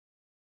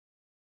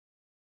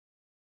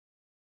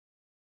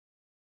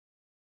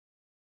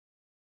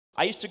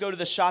I used to go to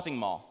the shopping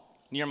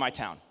mall near my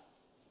town.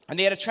 And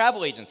they had a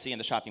travel agency in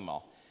the shopping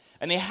mall.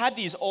 And they had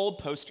these old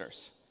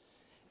posters.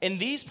 And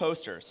these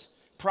posters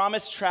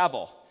promised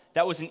travel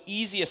that was an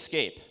easy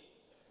escape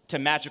to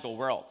magical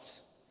worlds.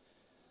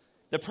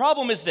 The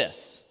problem is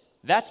this.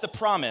 That's the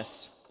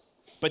promise,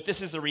 but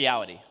this is the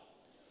reality.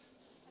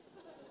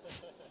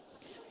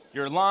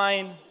 You're in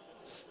line,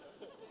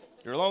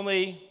 you're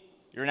lonely,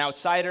 you're an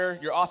outsider,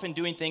 you're often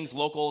doing things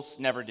locals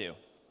never do.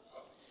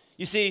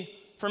 You see,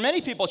 for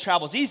many people,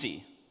 travel's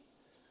easy,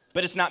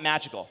 but it's not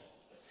magical.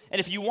 And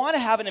if you want to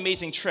have an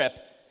amazing trip,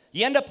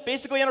 you end up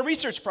basically on a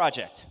research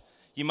project.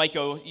 You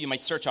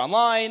might search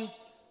online,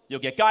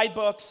 you'll get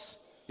guidebooks,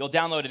 you'll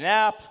download an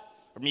app,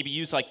 or maybe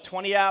use like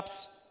 20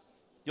 apps.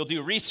 You'll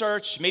do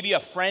research, maybe you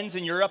have friends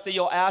in Europe that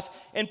you'll ask,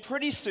 and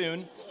pretty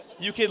soon,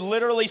 you could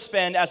literally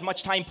spend as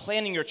much time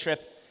planning your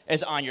trip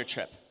as on your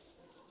trip.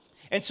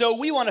 And so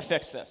we want to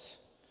fix this.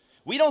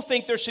 We don't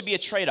think there should be a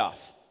trade-off.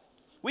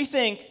 We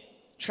think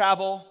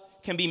travel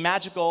can be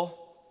magical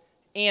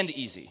and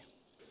easy.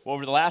 Well,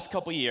 over the last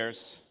couple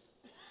years,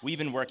 we've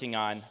been working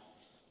on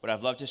what I'd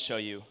love to show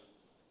you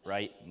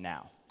right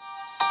now.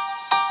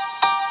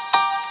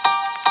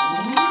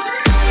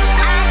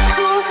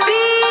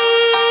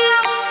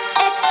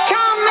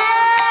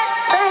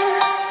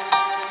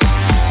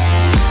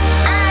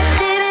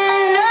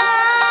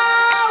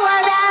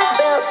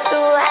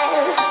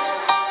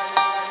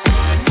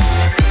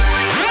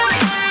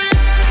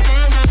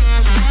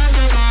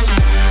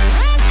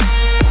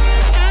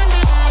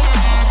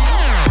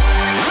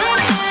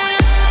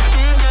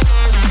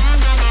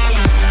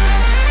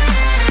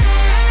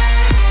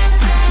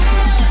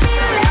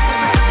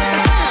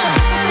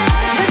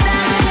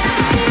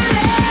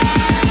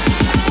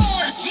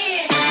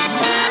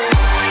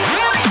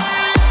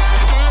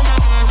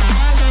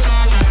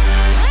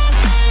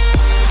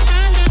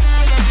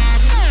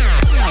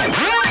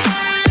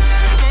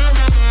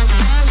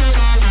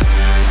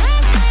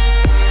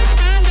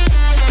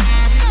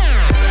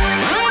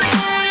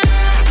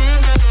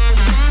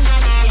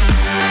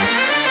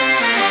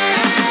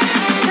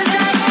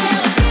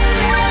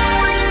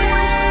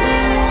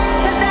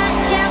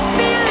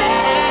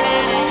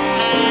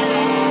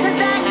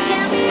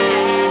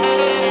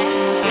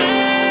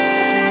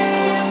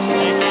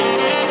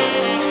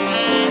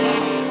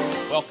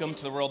 Welcome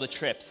to the world of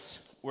trips,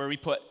 where we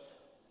put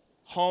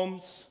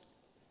homes,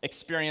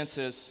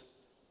 experiences,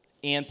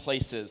 and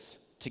places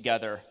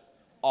together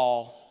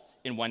all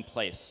in one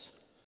place.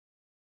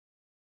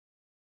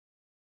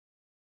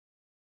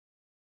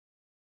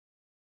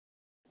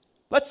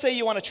 Let's say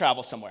you want to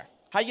travel somewhere.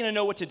 How are you going to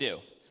know what to do?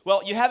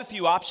 Well, you have a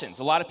few options.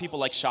 A lot of people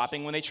like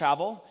shopping when they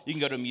travel. You can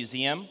go to a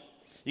museum.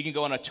 You can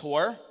go on a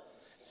tour.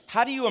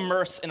 How do you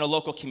immerse in a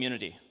local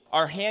community?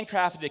 Our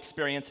handcrafted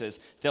experiences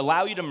that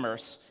allow you to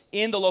immerse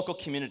in the local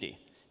community.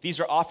 These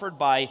are offered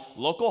by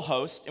local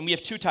hosts, and we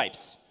have two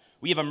types.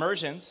 We have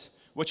immersions,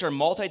 which are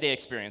multi-day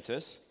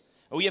experiences,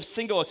 and we have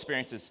single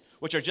experiences,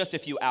 which are just a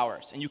few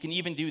hours. And you can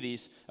even do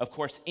these, of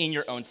course, in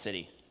your own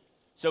city.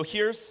 So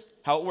here's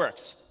how it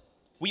works.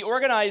 We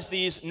organize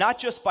these not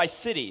just by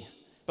city,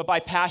 but by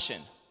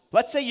passion.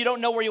 Let's say you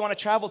don't know where you want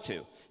to travel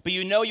to, but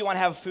you know you want to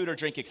have a food or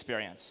drink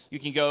experience. You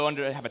can go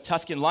have a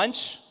Tuscan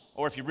lunch,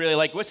 or if you really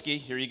like whiskey,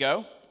 here you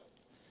go.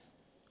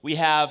 We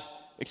have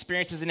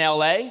experiences in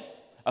LA,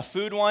 a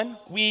food one.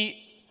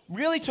 We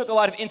really took a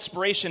lot of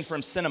inspiration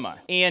from cinema.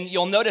 And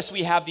you'll notice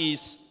we have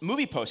these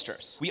movie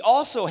posters. We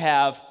also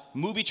have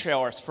movie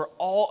trailers for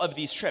all of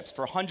these trips,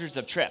 for hundreds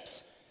of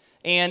trips.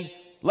 And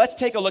let's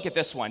take a look at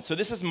this one. So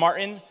this is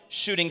Martin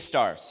shooting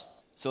stars.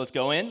 So let's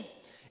go in.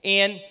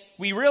 And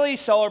we really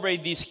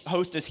celebrate these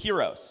hosts as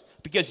heroes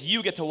because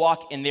you get to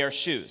walk in their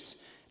shoes.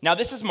 Now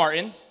this is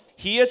Martin.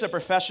 He is a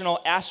professional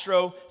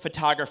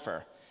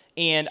astrophotographer.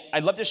 And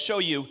I'd love to show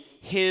you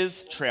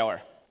his trailer.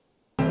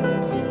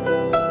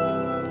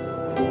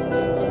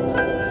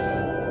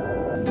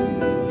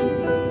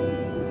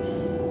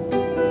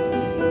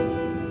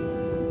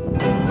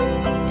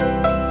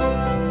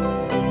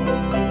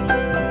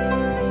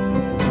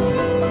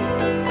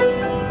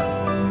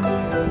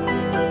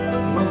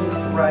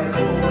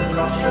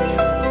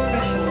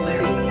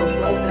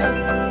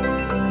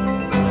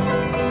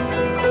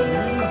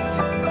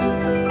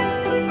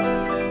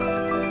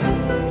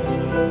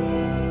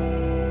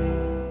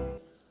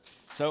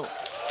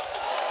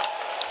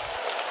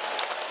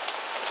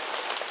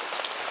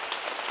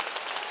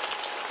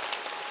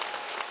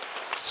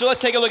 So let's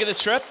take a look at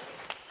this trip.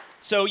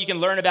 So you can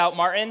learn about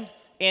Martin,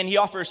 and he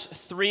offers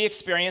 3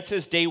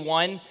 experiences. Day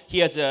 1, he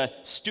has a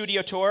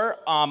studio tour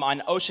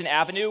on Ocean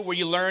Avenue where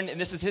you learn, and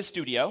this is his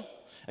studio,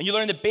 and you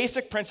learn the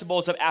basic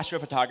principles of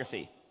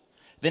astrophotography.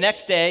 The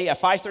next day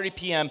at 5:30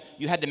 p.m.,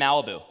 you head to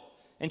Malibu,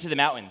 into the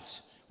mountains,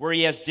 where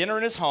he has dinner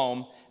in his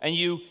home, and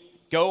you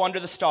go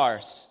under the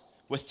stars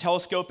with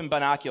telescope and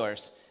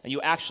binoculars, and you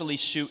actually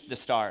shoot the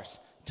stars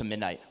to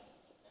midnight.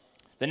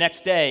 The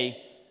next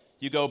day,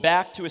 you go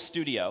back to his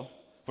studio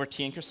for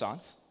tea and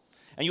croissants,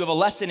 and you have a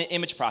lesson in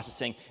image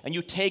processing, and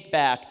you take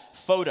back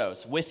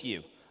photos with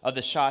you of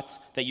the shots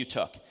that you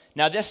took.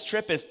 Now, this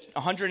trip is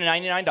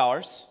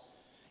 $199,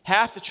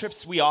 Half the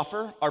trips we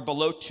offer are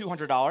below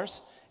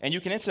 $200, and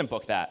you can instant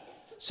book that.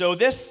 So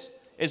this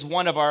is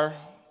one of our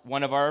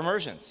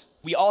immersions.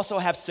 We also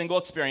have single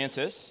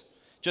experiences,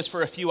 just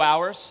for a few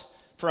hours,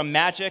 from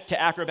magic to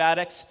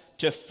acrobatics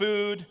to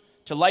food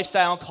to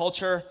lifestyle and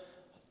culture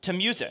to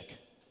music.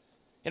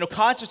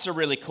 Concerts are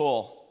really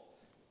cool.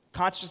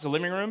 Concerts in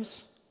living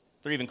rooms,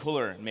 they're even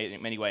cooler in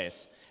many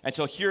ways. And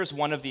so here's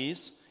one of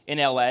these in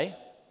LA,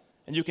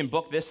 and you can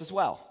book this as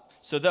well.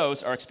 So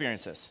those are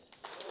experiences.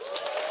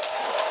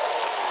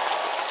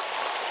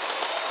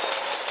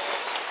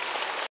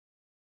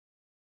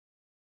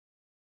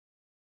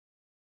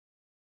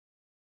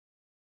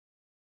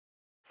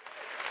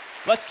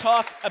 Let's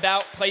talk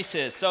about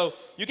places. So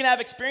you can have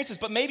experiences,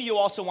 but maybe you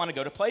also want to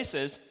go to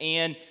places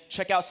and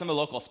check out some of the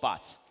local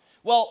spots.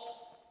 Well,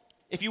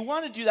 if you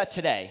want to do that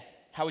today,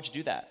 how would you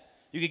do that?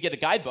 You could get a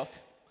guidebook,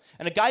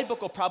 and a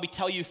guidebook will probably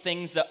tell you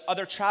things that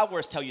other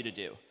travelers tell you to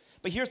do.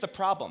 But here's the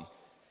problem.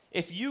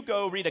 If you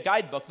go read a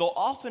guidebook, they'll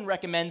often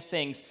recommend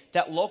things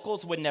that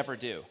locals would never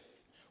do.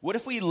 What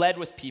if we led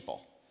with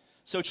people?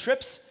 So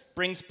trips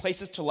brings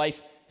places to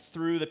life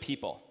through the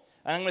people.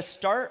 And I'm going to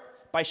start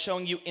by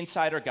showing you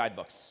insider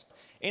guidebooks.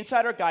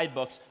 Insider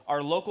guidebooks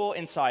are local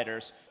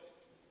insiders.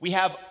 We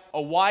have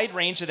a wide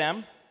range of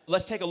them.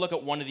 Let's take a look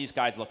at one of these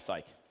guys looks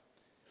like.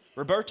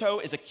 Roberto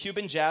is a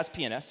Cuban jazz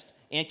pianist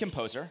and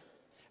composer,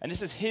 and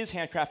this is his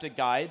handcrafted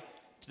guide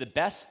to the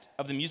best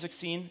of the music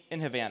scene in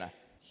Havana.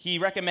 He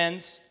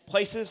recommends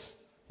places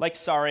like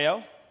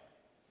Sario.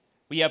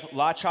 We have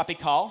La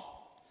Tropical.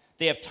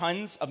 They have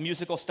tons of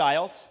musical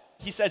styles.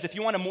 He says if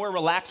you want a more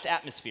relaxed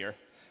atmosphere,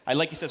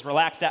 he says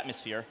relaxed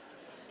atmosphere,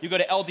 you go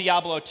to El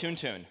Diablo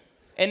Tuntun.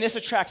 And this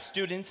attracts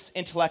students,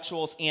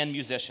 intellectuals, and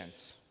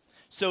musicians.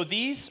 So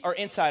these are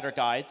insider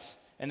guides,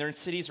 and they're in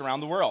cities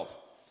around the world.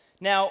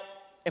 Now,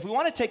 if we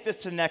want to take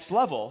this to the next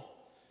level,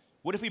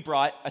 what if we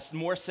brought a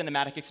more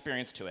cinematic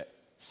experience to it?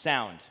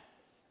 Sound.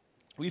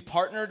 We've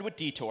partnered with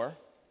Detour,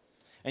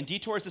 and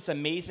Detour is this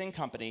amazing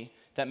company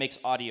that makes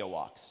audio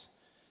walks.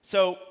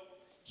 So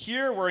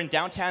here we're in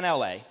downtown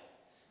LA.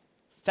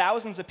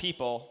 Thousands of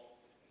people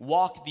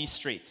walk these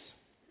streets.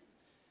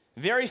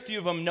 Very few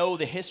of them know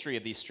the history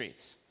of these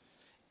streets.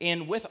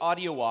 And with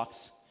audio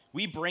walks,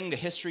 we bring the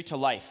history to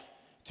life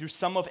through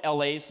some of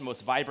LA's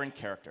most vibrant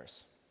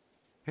characters.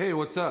 Hey,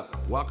 what's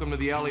up? Welcome to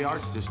the LA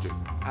Arts District.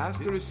 Ask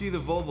her to see the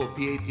Volvo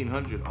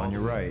P1800. On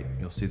your right,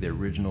 you'll see the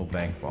original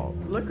bank vault.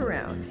 Look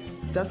around.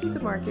 Doesn't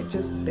the market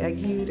just beg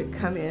you to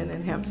come in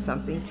and have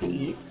something to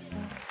eat?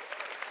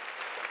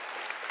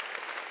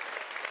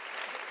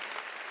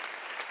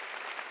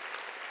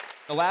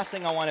 The last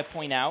thing I want to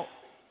point out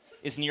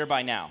is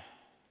Nearby Now.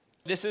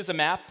 This is a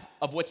map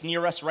of what's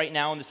near us right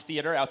now in this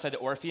theater outside the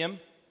Orpheum.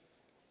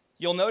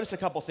 You'll notice a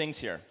couple things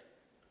here.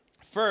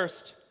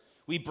 First,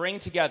 we bring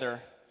together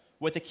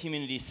what the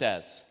community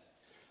says.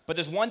 But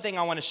there's one thing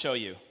I want to show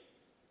you.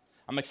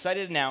 I'm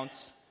excited to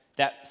announce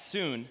that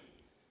soon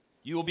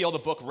you will be able to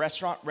book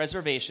restaurant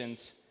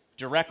reservations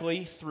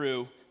directly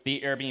through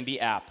the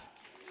Airbnb app.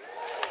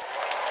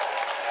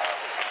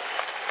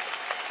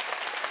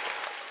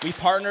 We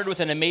partnered with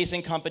an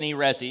amazing company,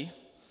 Resi,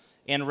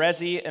 and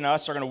Resi and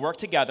us are going to work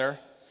together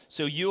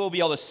so you will be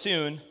able to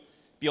soon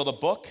be able to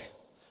book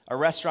a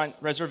restaurant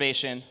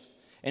reservation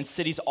in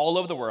cities all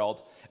over the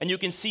world. And you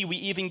can see we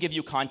even give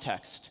you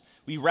context.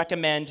 We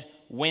recommend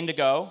when to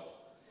go,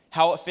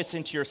 how it fits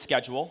into your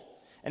schedule,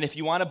 and if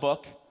you want to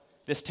book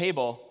this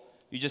table,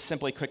 you just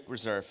simply click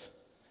reserve.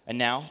 And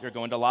now you're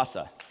going to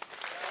Lhasa.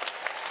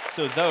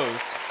 So those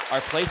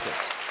are places.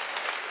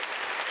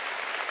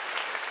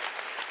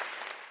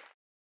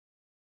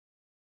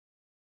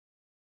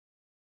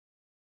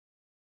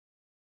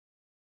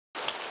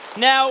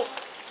 Now,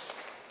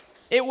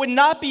 it would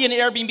not be an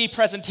Airbnb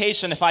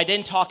presentation if I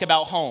didn't talk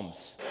about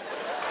homes.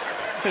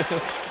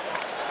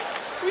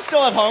 We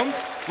still have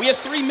homes. We have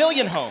 3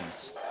 million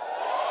homes.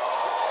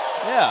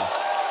 Yeah.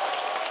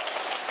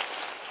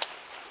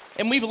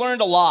 And we've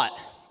learned a lot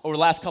over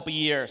the last couple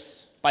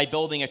years by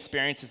building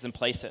experiences in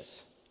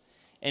places.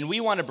 And we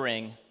want to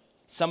bring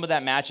some of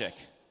that magic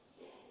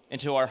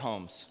into our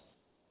homes.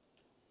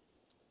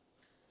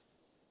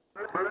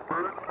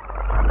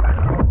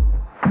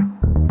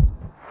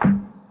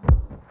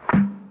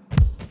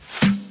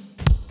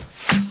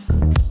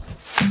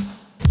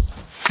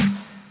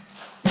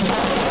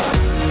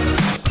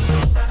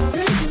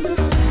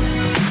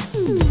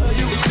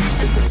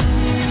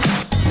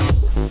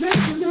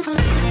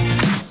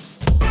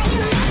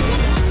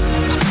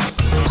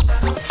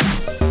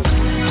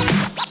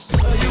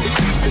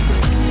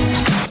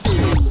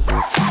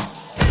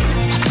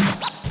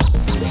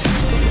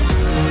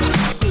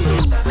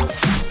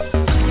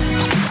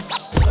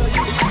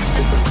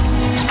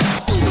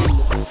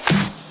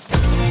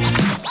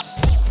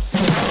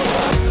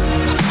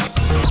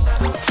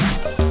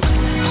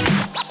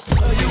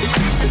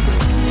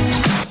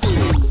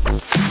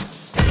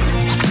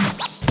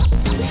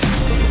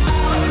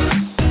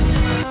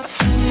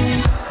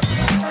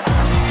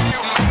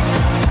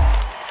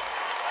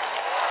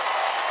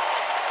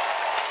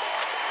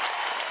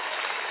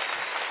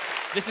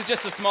 This is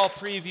just a small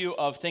preview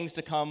of things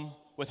to come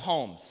with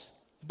homes.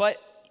 But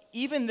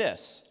even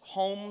this,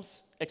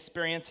 homes,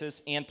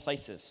 experiences, and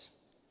places,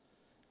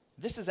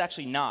 this is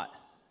actually not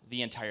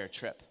the entire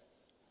trip.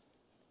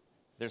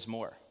 There's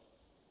more.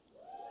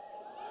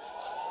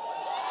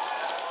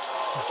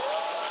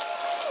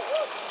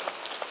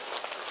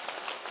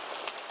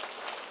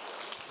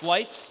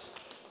 Flights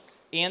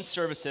and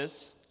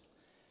services,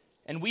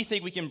 and we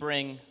think we can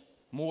bring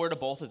more to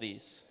both of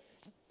these.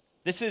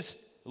 This is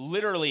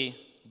literally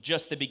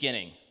just the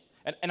beginning.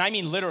 And I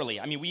mean literally.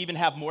 I mean, we even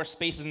have more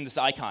spaces in this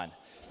icon.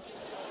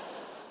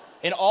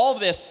 And all of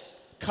this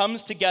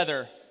comes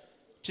together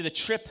to the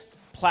Trip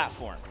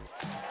platform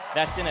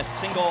that's in a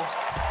single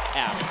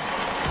app.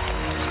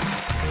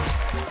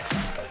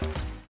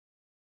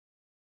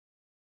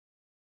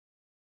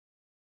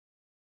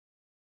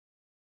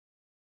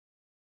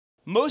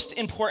 Most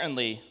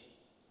importantly,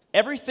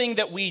 everything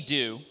that we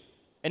do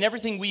and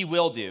everything we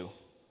will do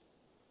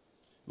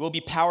will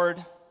be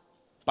powered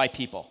by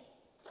people.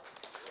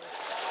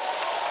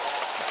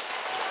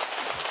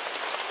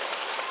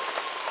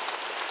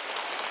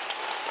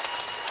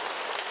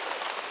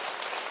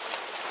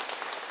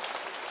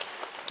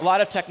 A lot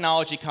of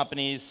technology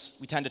companies,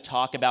 we tend to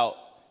talk about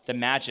the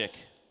magic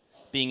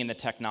being in the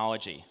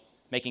technology,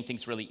 making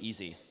things really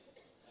easy.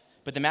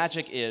 But the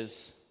magic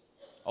is,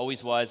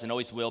 always was, and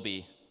always will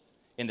be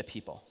in the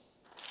people.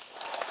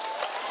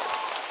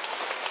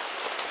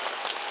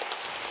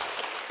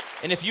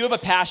 And if you have a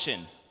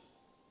passion,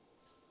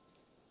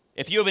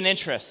 if you have an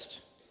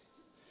interest,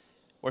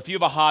 or if you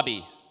have a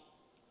hobby,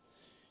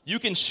 you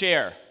can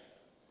share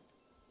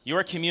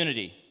your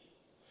community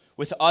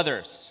with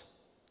others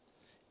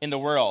in the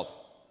world.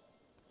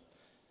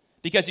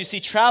 Because you see,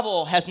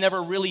 travel has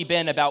never really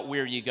been about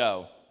where you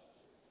go,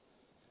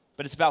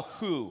 but it's about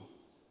who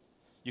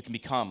you can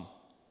become.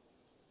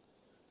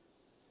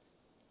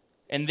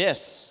 And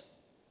this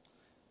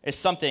is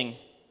something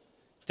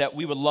that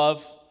we would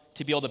love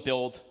to be able to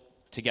build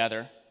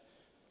together.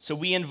 So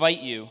we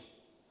invite you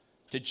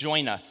to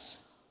join us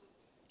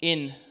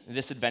in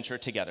this adventure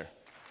together.